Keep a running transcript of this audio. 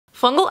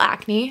Fungal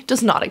acne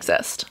does not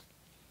exist.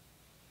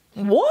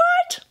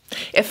 What?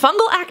 If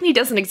fungal acne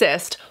doesn't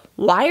exist,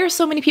 why are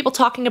so many people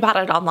talking about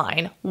it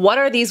online? What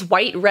are these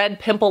white, red,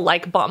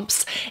 pimple-like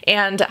bumps?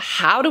 And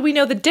how do we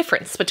know the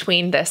difference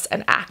between this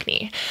and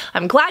acne?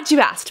 I'm glad you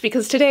asked,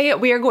 because today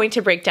we are going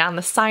to break down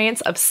the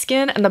science of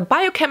skin and the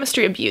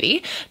biochemistry of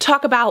beauty,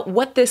 talk about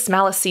what this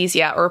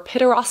malassezia or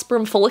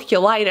pityrosporum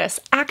folliculitis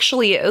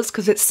actually is,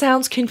 because it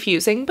sounds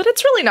confusing, but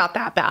it's really not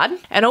that bad,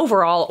 and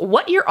overall,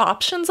 what your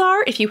options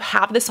are if you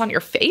have this on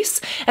your face,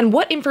 and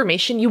what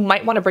information you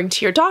might want to bring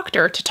to your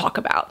doctor to talk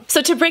about.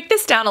 So to break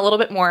this down a little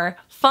bit more,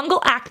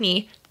 fungal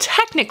acne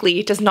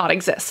technically does not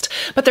exist,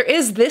 but there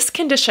is this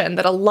condition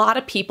that a lot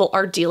of people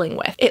are dealing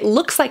with. It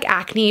looks like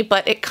acne,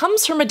 but it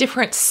comes from a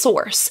different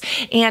source,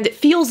 and it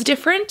feels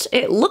different,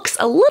 it looks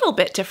a little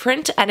bit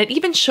different, and it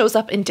even shows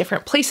up in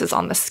different places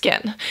on the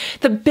skin.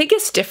 The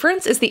biggest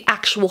difference is the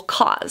actual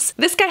cause.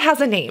 This guy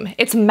has a name.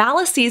 It's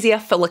malassezia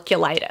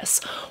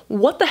folliculitis.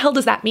 What the hell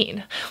does that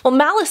mean? Well,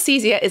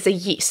 malassezia is a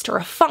yeast or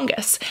a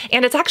fungus,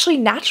 and it's actually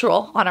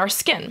natural on our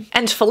skin.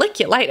 And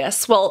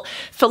folliculitis, well,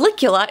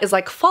 follicula is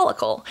like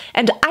follicle,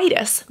 and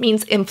itis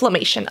means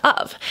inflammation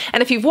of.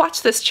 And if you've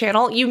watched this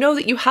channel, you know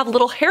that you have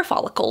little hair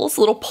follicles,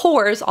 little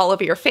pores all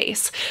over your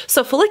face.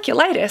 So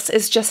folliculitis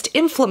is just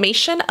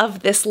inflammation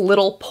of this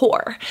little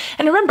pore.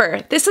 And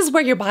remember, this is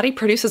where your body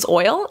produces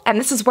oil, and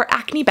this is where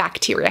acne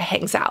bacteria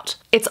hangs out.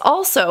 It's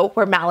also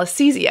where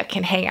malassezia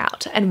can hang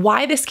out, and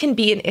why this can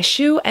be an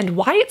issue and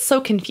why it's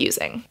so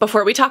confusing.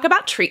 Before we talk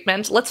about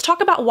treatment, let's talk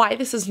about why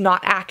this is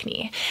not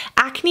acne.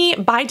 Acne,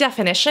 by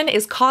definition,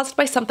 is caused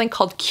by something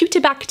called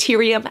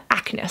Cutibacterium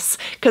acnes,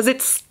 because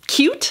it's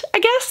cute, I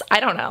guess?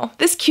 I don't know.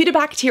 This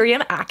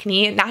Cutibacterium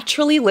acne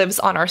naturally lives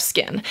on our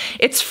skin.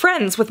 It's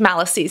friends with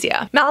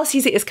malassezia.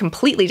 Malassezia is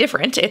completely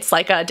different. It's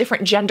like a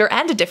different gender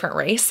and a different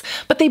race,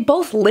 but they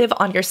both live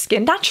on your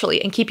skin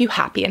naturally and keep you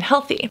happy and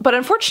healthy. But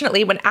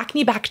unfortunately, when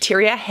acne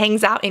bacteria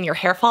hangs out in your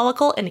hair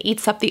follicle and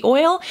eats up the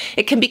oil,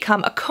 it can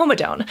become a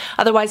comedone,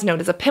 otherwise known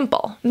as a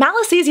pimple.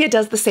 Malassezia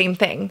does the same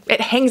thing.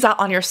 It hangs out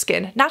on your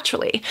skin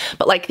naturally,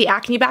 but like the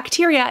acne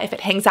bacteria, if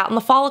it hangs out in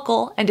the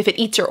follicle and if it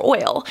eats your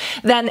oil,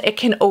 then it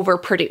can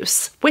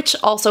overproduce, which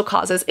also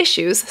causes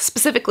issues,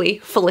 specifically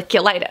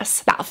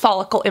folliculitis, that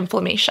follicle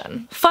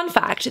inflammation. Fun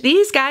fact,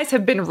 these guys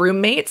have been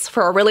roommates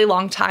for a really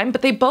long time,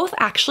 but they both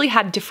actually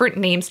had different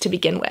names to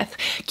begin with.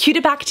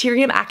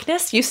 Cutibacterium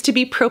acnes used to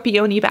be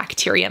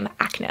Propionibacterium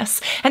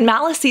acnes, and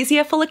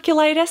malassezia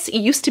folliculitis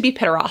used to be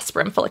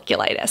pityrosporum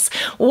folliculitis.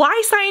 Why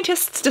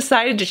scientists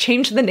decided to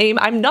change the name,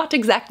 I'm not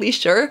exactly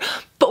sure,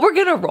 but we're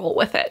gonna roll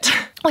with it.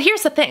 Well,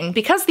 here's the thing,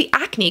 because the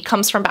acne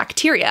comes from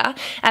bacteria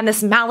and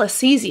this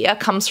malassezia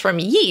comes from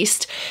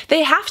yeast,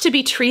 they have to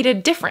be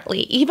treated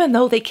differently, even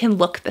though they can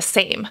look the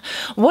same.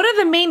 What are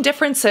the main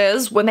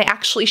differences when they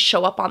actually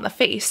show up on the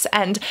face,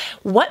 and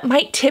what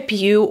might tip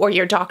you or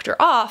your doctor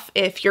off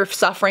if you're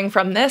suffering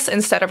from this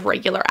instead of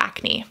regular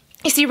acne?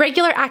 You see,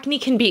 regular acne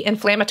can be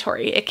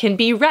inflammatory. It can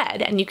be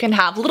red, and you can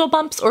have little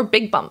bumps or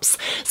big bumps.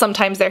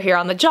 Sometimes they're here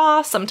on the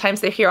jaw,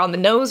 sometimes they're here on the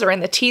nose or in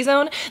the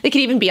T-zone. They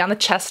can even be on the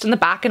chest and the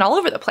back and all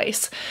over the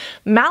place.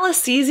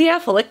 Malassezia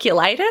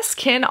folliculitis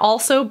can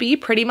also be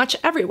pretty much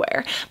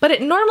everywhere, but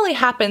it normally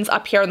happens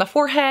up here on the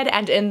forehead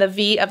and in the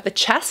V of the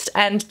chest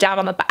and down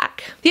on the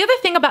back. The other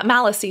thing about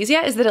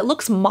malassezia is that it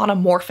looks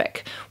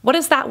monomorphic. What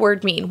does that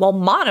word mean? Well,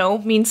 mono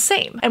means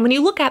same, and when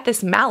you look at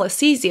this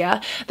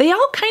malassezia, they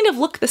all kind of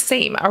look the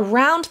same,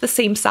 around the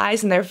same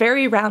size, and they're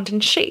very round in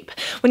shape.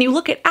 When you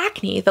look at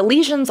acne, the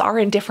lesions are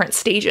in different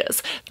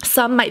stages.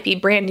 Some might be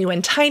brand new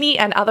and tiny,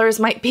 and others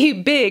might be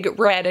big,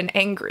 red, and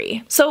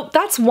angry. So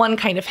that's one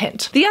kind of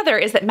hint. The other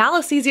is that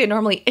malassezia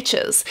normally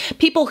itches.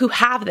 People who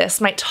have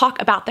this might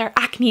talk about their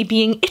acne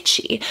being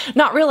itchy,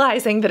 not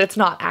realizing that it's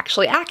not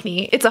actually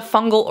acne, it's a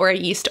fungal or a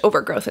yeast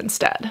overgrowth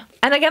instead.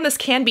 And again, this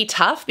can be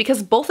tough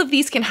because both of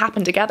these can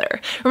happen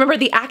together. Remember,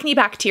 the acne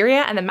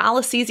bacteria and the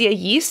malassezia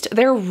yeast,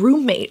 they're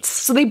roommates,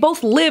 so they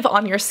both live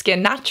on your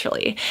skin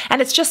naturally,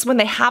 and it's just when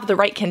they have the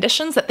right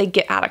conditions that they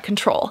get out of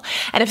control.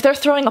 And if they're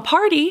throwing a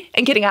party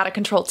and getting out of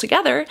control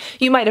together,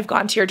 you might have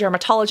gone to your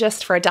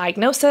dermatologist for a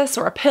diagnosis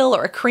or a pill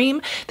or a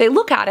cream. They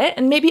look at it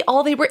and maybe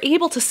all they were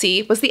able to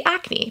see was the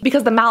acne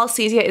because the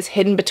malassezia is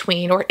hidden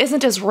between or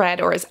isn't as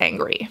red or as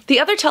angry. The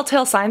other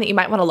telltale sign that you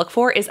might want to look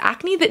for is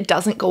acne that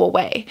doesn't go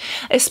away,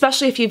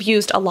 especially if you've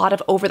used a lot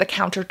of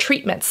over-the-counter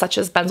treatments such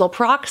as benzoyl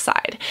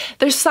peroxide.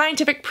 There's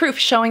scientific proof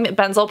showing that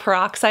benzoyl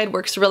peroxide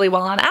works really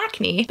well on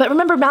acne, but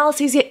remember,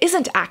 malassezia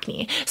isn't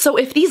acne. So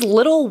if these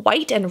little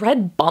white and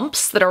red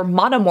bumps that are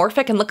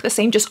monomorphic and look the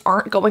same just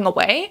aren't going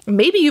away,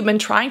 maybe you've been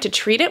trying to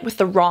treat it with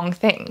the wrong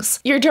things.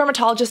 Your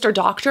dermatologist or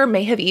doctor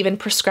may have even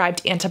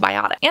prescribed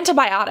antibiotics.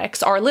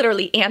 Antibiotics are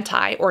literally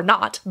anti or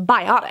not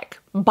biotic.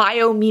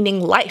 bio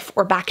meaning life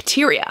or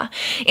bacteria.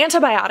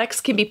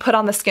 Antibiotics can be put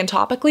on the skin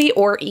topically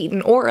or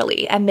eaten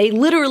orally, and they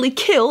literally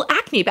kill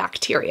acne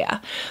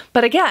bacteria.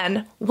 But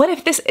again, what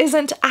if this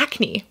isn't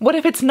acne? What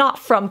if it's not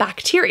from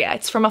bacteria?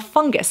 It's from a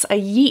fungus, a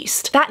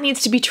yeast. That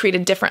needs to be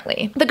treated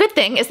differently. The good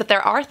thing is that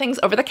there are things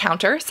over the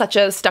counter, such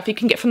as stuff you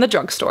can get from the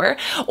drugstore,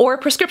 or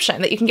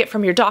prescription that you can get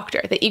from your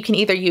doctor that you can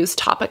either use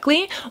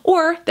topically,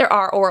 or there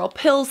are oral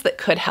pills that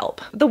could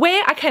help. The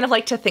way I kind of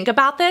like to think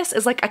about this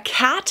is like a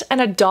cat and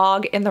a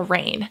dog in the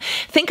rain.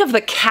 Think of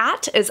the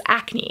cat as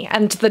acne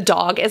and the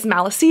dog as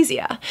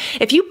malassezia.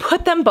 If you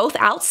put them both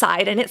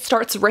outside and it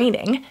starts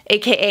raining,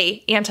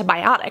 aka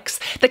antibiotics,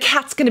 the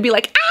cat's gonna be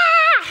like,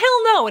 ah,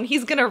 hell no, and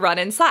he's gonna run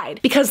inside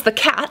because the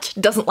cat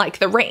doesn't like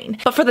the rain.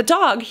 But for the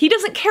dog, he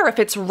doesn't care if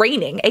it's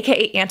raining,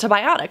 aka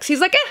antibiotics. He's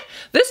like,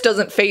 this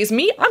doesn't faze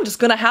me, I'm just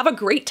gonna have a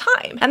great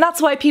time. And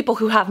that's why people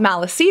who have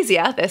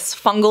malassezia, this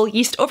fungal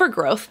yeast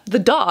overgrowth, the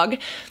dog,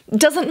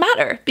 doesn't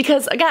matter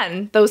because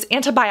again, those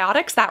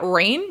antibiotics, that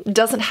rain,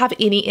 doesn't have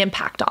any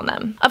impact on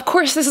them. Of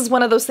course, this is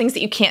one of those things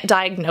that you can't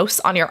diagnose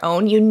on your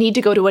own. You need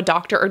to go to a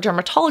doctor or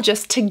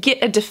dermatologist to get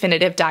a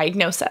definitive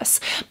diagnosis.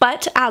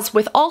 But as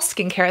with all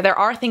skincare, there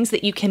are things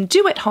that you can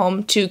do at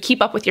home to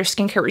keep up with your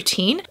skincare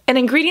routine and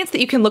ingredients that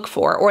you can look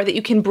for or that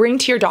you can bring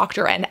to your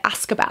doctor and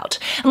ask about.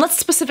 And let's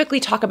specifically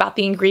talk about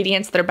the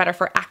ingredients that are better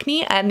for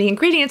acne and the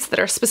ingredients that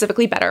are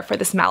specifically better for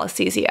this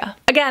malassezia.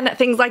 Again,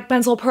 things like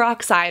benzoyl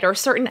peroxide or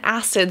certain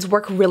acids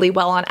work really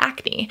well on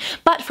acne.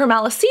 But for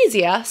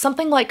malassezia,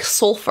 something like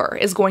sulfur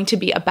is going to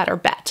be a better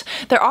bet.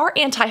 There are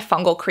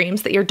antifungal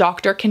creams that your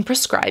doctor can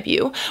prescribe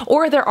you,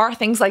 or there are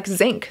things like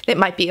zinc that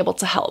might be able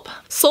to help.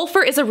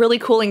 Sulfur is a really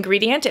cool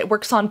ingredient. It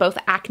works on both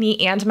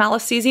acne and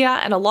malassezia,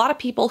 and a lot of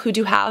people who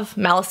do have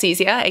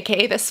malassezia,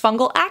 aka this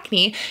fungal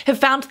acne, have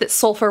found that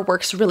sulfur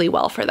works really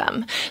well for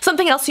them.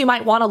 Something else you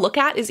might want to look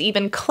at is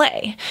even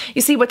clay.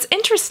 You see, what's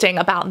interesting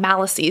about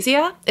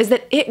malassezia is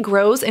that it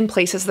grows in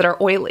places that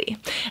are oily.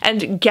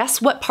 And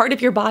guess what part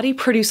of your body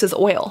produces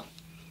oil?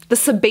 The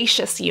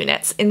sebaceous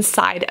units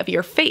inside of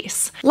your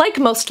face. Like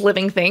most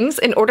living things,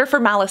 in order for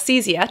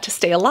malassezia to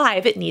stay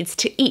alive, it needs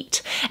to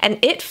eat,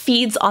 and it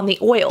feeds on the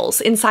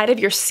oils inside of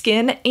your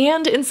skin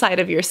and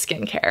inside of your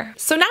skincare.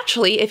 So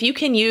naturally, if you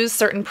can use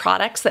certain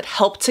products that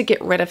help to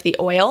get rid of the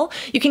oil,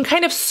 you can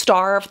kind of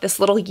starve this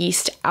little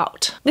yeast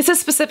out. This is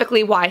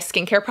specifically why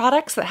skincare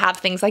products that have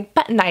things like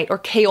bentonite or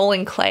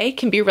kaolin clay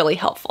can be really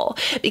helpful,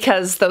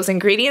 because those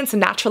ingredients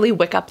naturally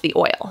wick up the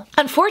oil.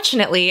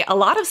 Unfortunately, a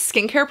lot of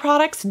skincare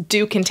products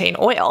do contain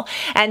oil,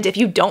 and if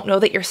you don't know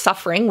that you're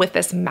suffering with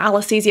this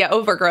malassezia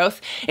overgrowth,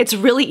 it's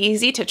really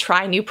easy to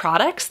try new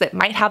products that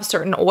might have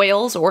certain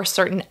oils or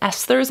certain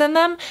esters in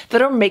them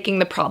that are making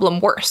the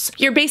problem worse.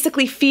 You're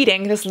basically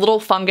feeding this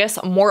little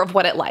fungus more of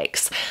what it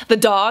likes. The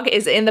dog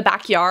is in the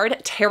backyard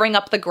tearing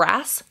up the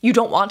grass. You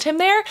don't want him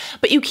there,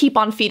 but you keep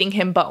on feeding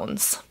him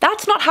bones.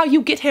 That's not how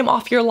you get him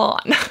off your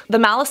lawn. The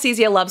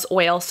malassezia loves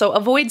oil, so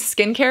avoid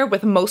skincare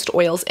with most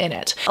oils in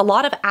it. A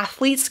lot of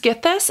athletes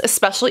get this,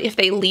 especially if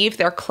they leave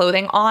their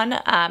clothing on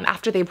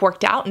after they've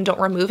worked out and don't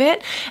remove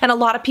it, and a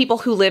lot of people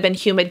who live in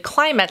humid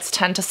climates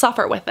tend to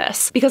suffer with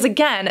this because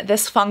again,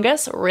 this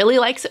fungus really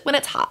likes it when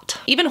it's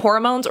hot. Even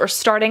hormones or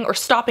starting or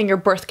stopping your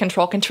birth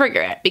control can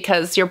trigger it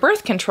because your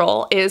birth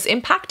control is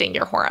impacting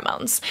your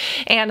hormones,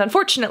 and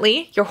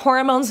unfortunately your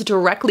hormones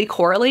directly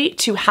correlate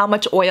to how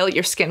much oil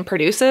your skin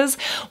produces,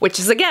 which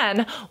is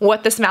again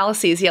what this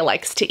malassezia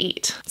likes to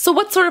eat. So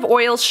what sort of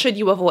oils should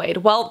you avoid?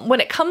 Well, when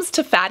it comes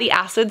to fatty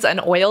acids and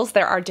oils,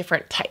 there are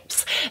different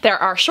types. There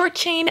are short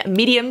chain,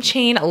 medium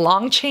chain,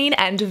 long chain,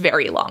 and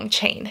very long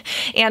chain.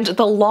 And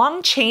the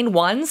long chain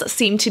ones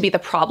seem to be the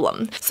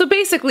problem. So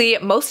basically,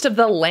 most of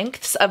the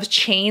lengths of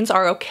chains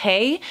are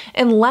okay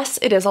unless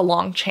it is a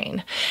long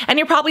chain. And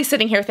you're probably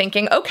sitting here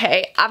thinking,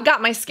 okay, I've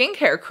got my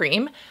skincare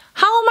cream.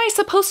 How am I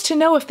supposed to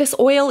know if this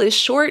oil is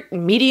short,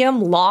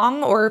 medium,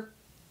 long, or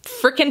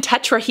frickin'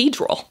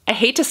 tetrahedral? I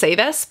hate to say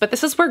this, but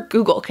this is where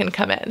Google can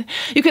come in.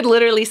 You could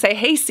literally say,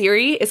 hey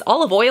Siri, is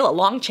olive oil a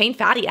long chain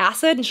fatty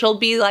acid? And she'll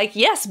be like,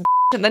 yes,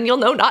 and then you'll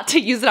know not to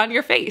use it on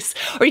your face.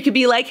 Or you could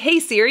be like, hey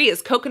Siri,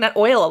 is coconut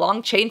oil a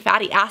long chain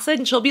fatty acid?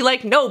 And she'll be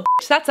like, no,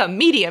 that's a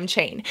medium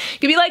chain. You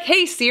could be like,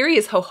 hey Siri,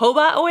 is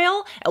jojoba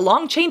oil a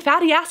long chain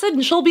fatty acid?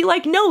 And she'll be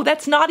like, no,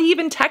 that's not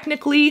even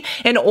technically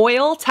an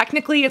oil.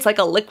 Technically, it's like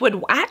a liquid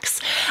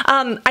wax.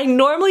 I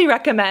normally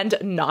recommend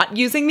not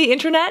using the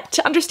internet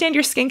to understand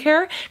your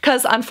skincare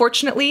because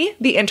unfortunately,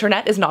 the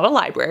internet is not a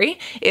library.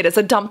 It is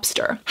a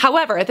dumpster.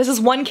 However, this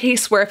is one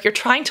case where if you're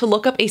trying to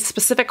look up a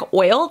specific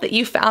oil that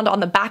you found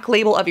on the back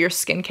label of your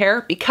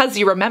skincare because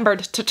you remembered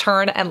to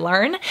turn and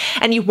learn,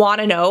 and you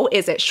want to know,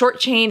 is it short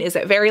chain, is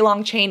it very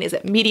long chain, is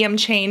it medium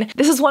chain?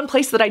 This is one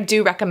place that I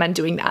do recommend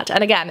doing that.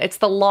 And again, it's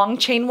the long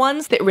chain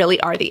ones that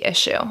really are the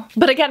issue.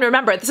 But again,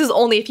 remember, this is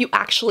only if you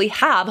actually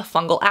have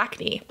fungal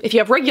acne. If you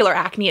have regular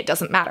acne, it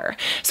doesn't matter.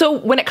 So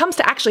when it comes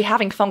to actually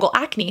having fungal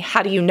acne,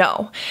 how do you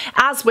know?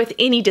 As with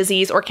any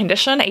disease or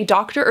condition, a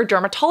doctor or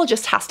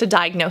dermatologist has to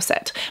diagnose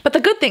it. But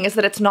the good thing is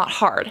that it's not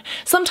hard.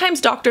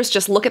 Sometimes doctors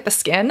just look at the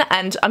skin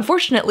and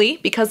unfortunately,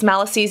 quickly, because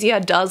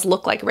malassezia does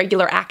look like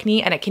regular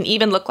acne and it can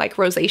even look like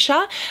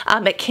rosacea,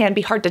 it can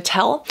be hard to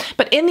tell.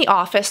 But in the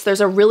office,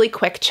 there's a really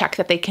quick check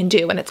that they can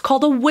do, and it's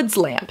called a Woods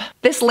lamp.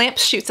 This lamp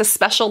shoots a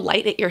special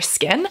light at your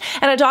skin,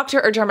 and a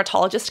doctor or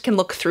dermatologist can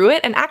look through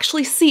it and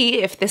actually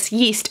see if this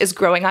yeast is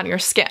growing on your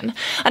skin.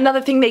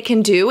 Another thing they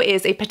can do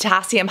is a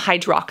potassium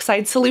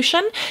hydroxide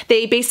solution.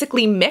 They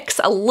basically mix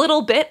a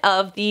little bit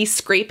of the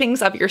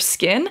scrapings of your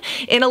skin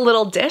in a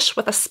little dish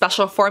with a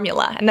special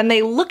formula, and then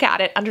they look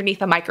at it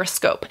underneath a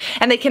microscope,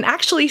 and they can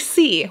actually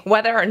see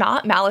whether or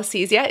not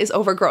malassezia is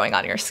overgrowing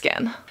on your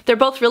skin. They're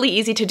both really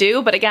easy to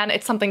do, but again,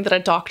 it's something that a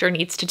doctor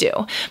needs to do.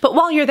 But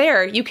while you're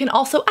there, you can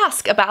also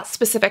ask about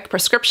specific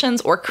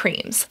prescriptions or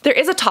creams. There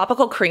is a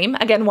topical cream,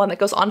 again, one that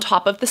goes on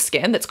top of the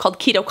skin, that's called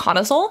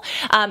ketoconazole.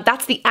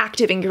 That's the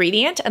active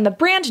ingredient, and the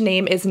brand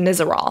name is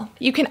Nizoral.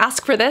 You can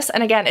ask for this,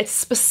 and again, it's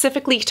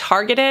specifically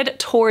targeted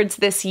towards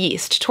this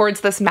yeast,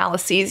 towards this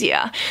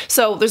malassezia.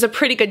 So there's a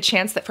pretty good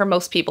chance that for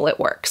most people it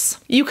works.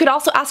 You could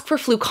also ask for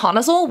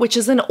fluconazole, which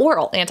is an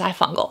oral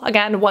antifungal,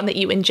 again, one that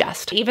you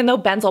ingest. Even though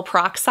benzoyl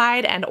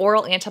peroxide and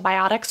oral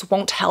antibiotics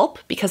won't help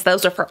because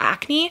those are for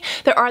acne,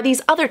 there are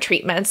these other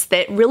treatments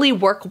that really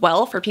work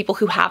well for people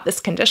who have this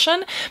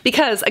condition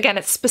because, again,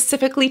 it's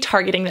specifically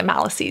targeting the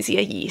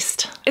malassezia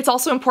yeast. It's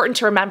also important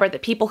to remember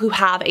that people who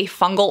have a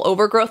fungal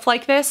overgrowth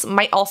like this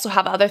might also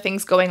have other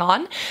things going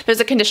on. There's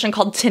a condition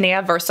called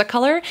tinea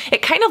versicolor.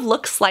 It kind of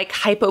looks like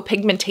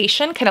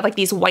hypopigmentation, kind of like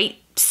these white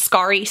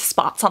scarry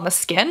spots on the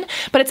skin,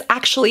 but it's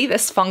actually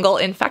this fungal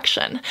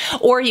infection.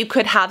 Or you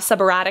could have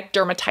seborrheic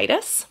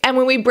dermatitis. And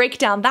when we break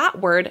down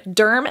that word,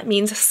 derm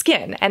means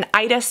skin and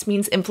itis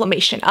means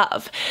inflammation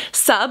of.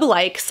 Sub,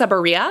 like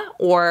seborrhea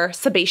or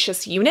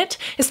sebaceous unit,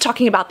 is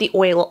talking about the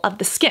oil of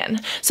the skin.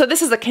 So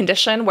this is a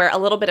condition where a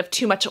little bit of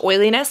too much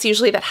oiliness,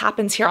 usually that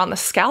happens here on the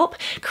scalp,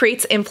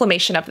 creates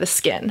inflammation of the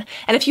skin.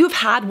 And if you've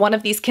had one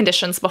of these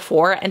conditions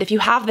before, and if you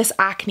have this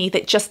acne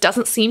that just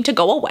doesn't seem to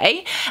go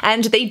away,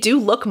 and they do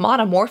look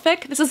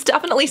monomorphic, this is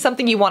definitely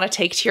something you want to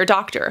take to your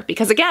doctor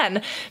because,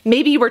 again,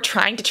 maybe you were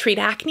trying to treat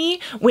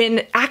acne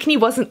when acne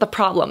wasn't the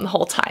problem the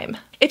whole time.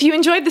 If you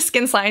enjoyed the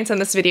skin science in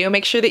this video,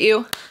 make sure that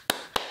you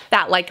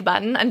that like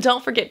button, and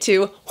don't forget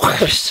to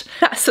whoosh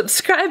that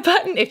subscribe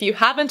button if you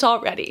haven't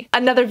already.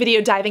 Another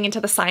video diving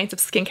into the science of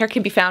skincare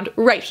can be found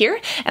right here,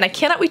 and I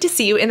cannot wait to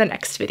see you in the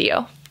next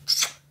video.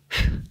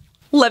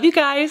 Love you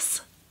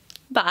guys.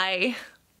 Bye.